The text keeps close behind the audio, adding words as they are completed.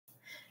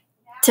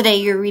Today,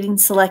 your reading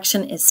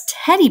selection is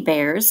Teddy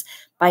Bears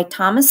by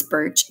Thomas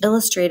Birch,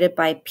 illustrated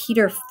by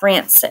Peter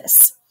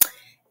Francis.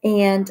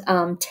 And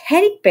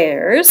teddy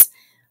bears,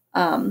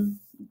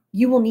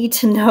 you will need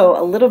to know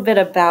a little bit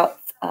about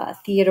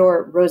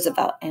Theodore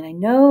Roosevelt. And I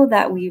know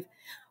that we've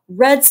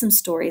read some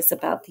stories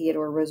about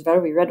Theodore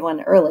Roosevelt. We read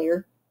one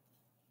earlier.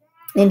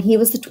 And he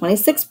was the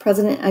 26th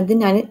president of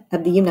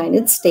the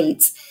United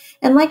States.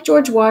 And like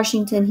George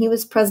Washington, he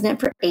was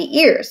president for 8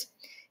 years.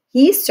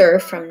 He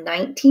served from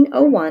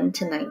 1901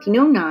 to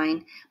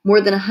 1909,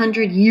 more than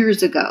 100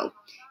 years ago.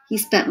 He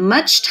spent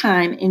much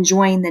time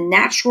enjoying the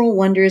natural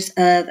wonders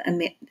of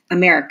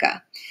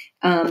America.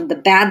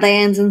 The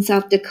Badlands in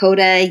South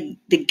Dakota,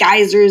 the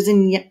geysers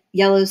in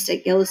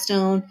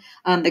Yellowstone,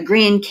 the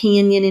Grand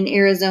Canyon in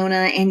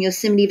Arizona, and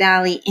Yosemite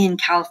Valley in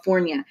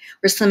California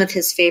were some of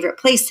his favorite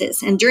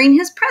places. And during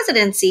his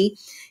presidency,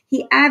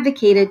 he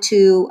advocated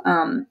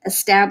to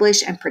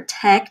establish and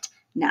protect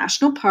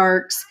national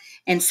parks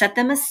and set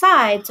them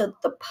aside so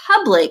that the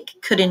public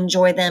could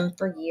enjoy them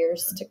for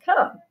years to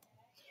come.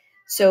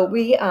 So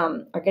we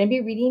are going to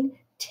be reading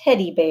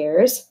Teddy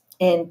Bears,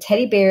 and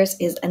Teddy Bears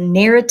is a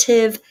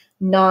narrative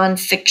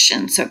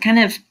nonfiction. So it kind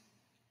of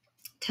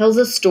tells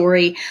a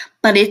story,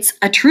 but it's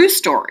a true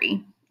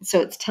story.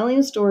 So it's telling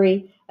a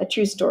story, a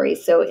true story.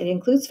 So it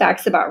includes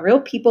facts about real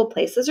people,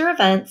 places, or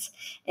events,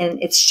 and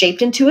it's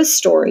shaped into a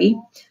story.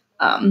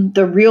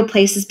 The real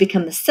places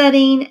become the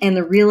setting, and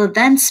the real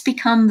events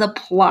become the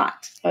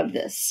plot of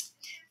this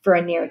for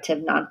a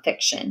narrative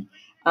nonfiction.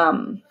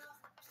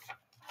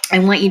 I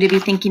want you to be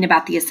thinking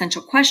about the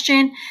essential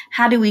question: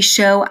 how do we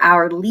show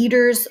our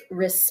leaders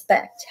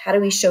respect? How do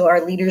we show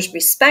our leaders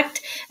respect?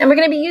 And we're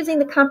going to be using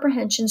the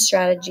comprehension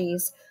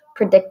strategies,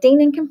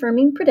 predicting and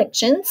confirming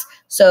predictions.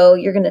 So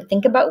you're going to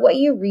think about what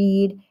you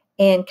read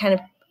and kind of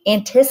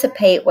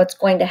anticipate what's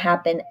going to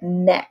happen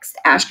next.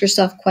 Ask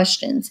yourself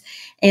questions.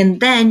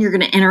 And then you're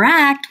going to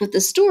interact with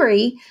the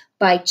story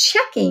by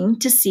checking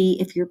to see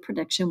if your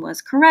prediction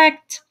was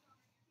correct.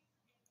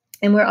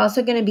 And we're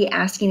also going to be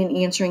asking and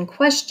answering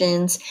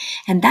questions,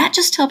 and that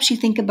just helps you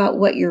think about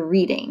what you're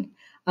reading.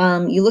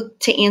 You look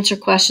to answer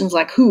questions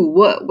like who,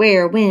 what,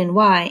 where, when,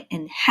 why,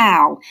 and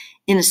how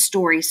in a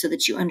story so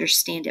that you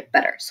understand it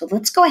better. So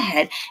let's go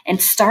ahead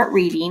and start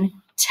reading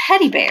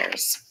Teddy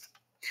Bears.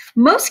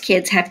 Most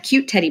kids have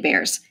cute teddy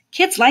bears.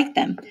 Kids like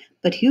them,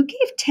 but who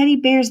gave teddy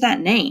bears that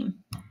name?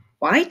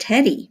 Why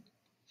Teddy?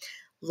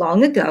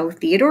 Long ago,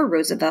 Theodore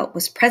Roosevelt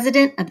was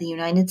president of the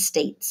United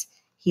States.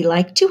 He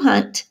liked to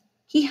hunt.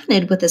 He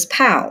hunted with his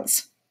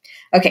pals.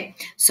 Okay,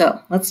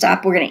 so let's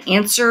stop. We're going to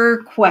answer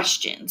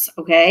questions,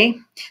 okay?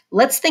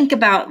 Let's think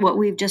about what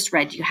we've just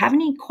read. Do you have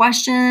any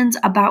questions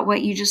about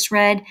what you just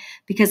read?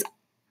 Because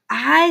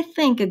I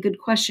think a good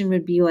question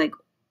would be like,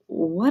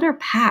 what are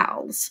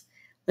pals?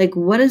 Like,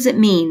 what does it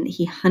mean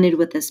he hunted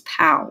with his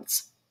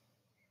pals?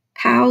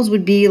 Pals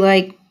would be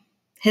like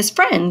his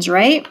friends,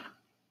 right?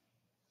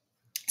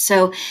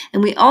 So,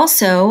 and we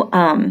also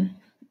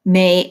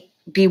may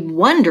be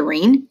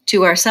wondering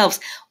to ourselves,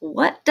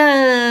 what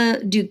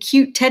do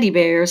cute teddy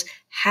bears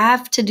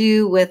have to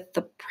do with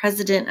the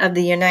President of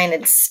the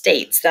United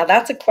States? Now,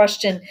 that's a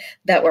question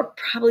that we're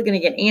probably going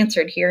to get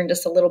answered here in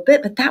just a little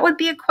bit, but that would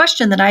be a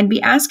question that I'd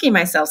be asking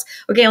myself.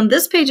 Okay, on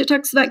this page, it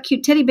talks about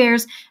cute teddy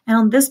bears, and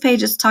on this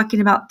page, it's talking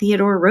about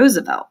Theodore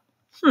Roosevelt.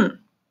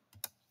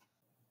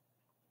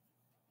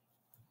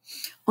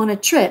 On a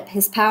trip,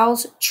 his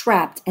pals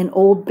trapped an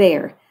old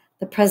bear.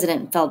 The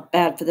president felt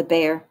bad for the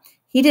bear.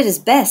 He did his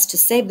best to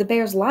save the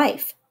bear's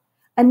life.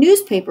 A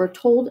newspaper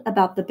told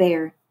about the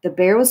bear. The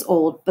bear was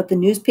old, but the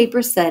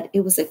newspaper said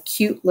it was a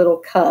cute little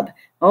cub.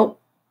 Oh,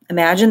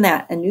 imagine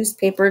that, a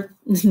newspaper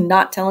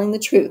not telling the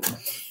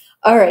truth.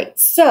 All right,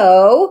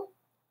 so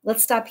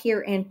let's stop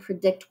here and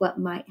predict what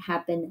might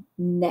happen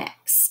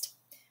next.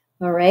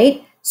 All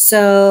right,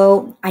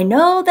 so I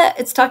know that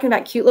it's talking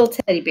about cute little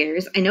teddy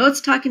bears. I know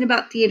it's talking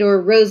about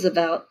Theodore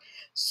Roosevelt.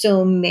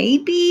 So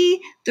maybe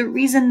the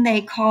reason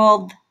they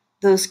called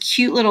those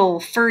cute little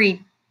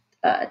furry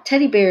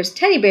teddy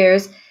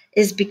bears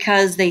is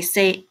because they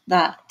say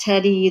that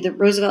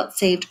Roosevelt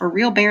saved a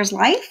real bear's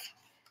life.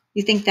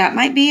 You think that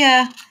might be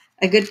a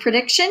good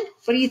prediction?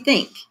 What do you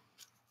think?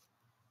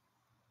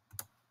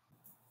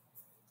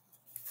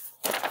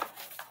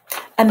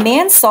 A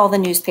man saw the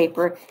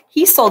newspaper.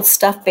 He sold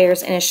stuffed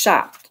bears in his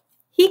shop.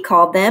 He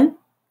called them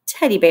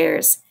teddy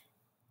bears.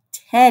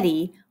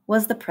 Teddy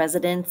was the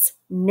president's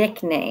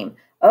nickname.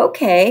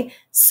 Okay,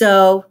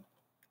 so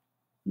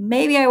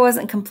maybe I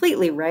wasn't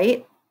completely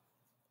right,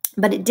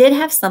 but it did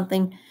have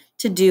something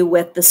to do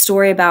with the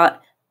story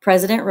about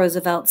President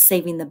Roosevelt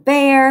saving the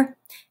bear.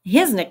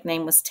 His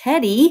nickname was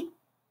Teddy.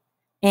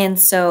 And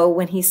so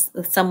when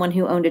someone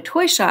who owned a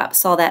toy shop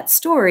saw that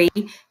story,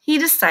 he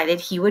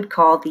decided he would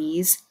call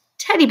these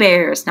teddy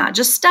bears, not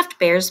just stuffed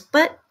bears,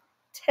 but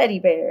teddy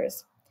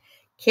bears.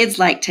 Kids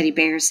like teddy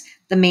bears.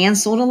 The man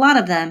sold a lot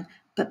of them,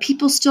 but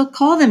people still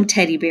call them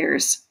teddy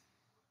bears.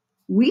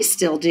 We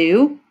still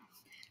do.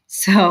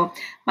 So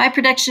my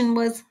prediction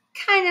was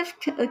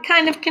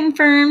kind of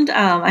confirmed.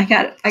 I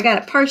got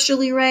it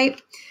partially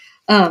right.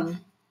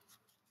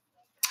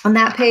 on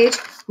that page.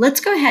 Let's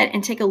go ahead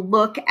and take a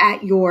look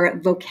at your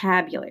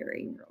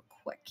vocabulary real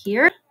quick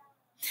here.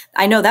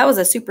 I know that was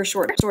a super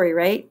short story,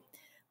 right?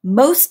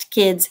 Most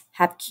kids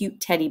have cute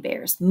teddy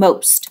bears.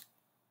 Most.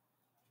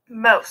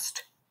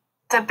 Most.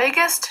 The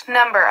biggest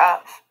number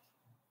of.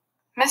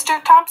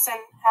 Mr. Thompson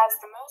has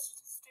the most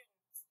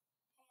students.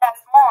 He has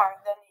more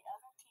than the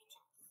other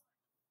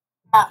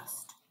teachers.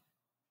 Most.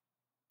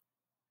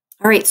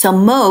 All right, so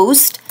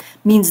most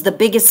means the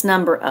biggest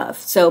number of.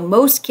 So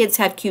most kids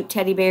have cute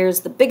teddy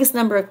bears. The biggest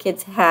number of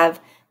kids have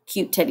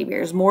cute teddy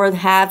bears. More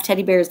have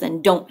teddy bears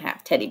than don't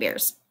have teddy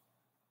bears.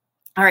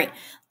 All right,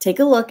 take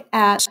a look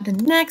at the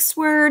next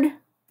word.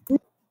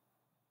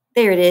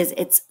 There it is.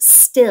 It's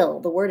still.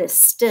 The word is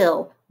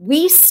still.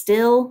 We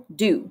still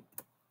do.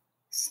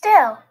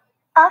 Still,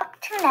 up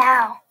to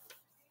now.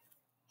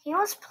 He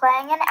was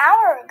playing an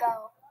hour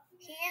ago.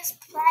 He is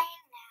playing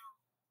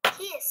now.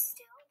 He is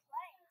still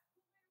playing.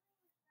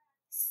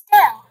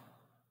 Still.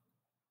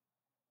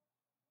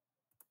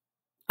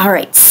 All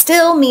right,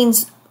 still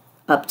means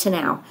up to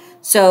now.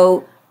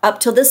 So up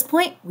till this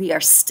point, we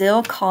are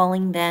still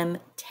calling them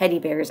teddy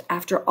bears.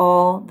 After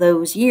all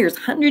those years,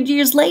 100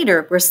 years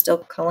later, we're still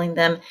calling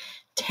them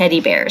teddy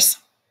bears.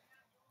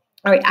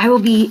 All right, I will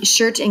be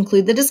sure to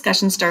include the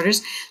discussion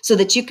starters so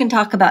that you can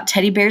talk about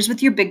teddy bears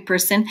with your big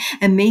person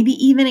and maybe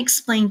even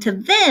explain to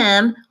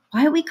them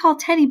why we call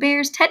teddy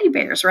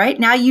bears, right?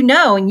 Now you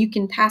know, and you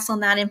can pass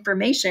on that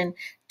information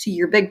to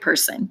your big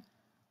person.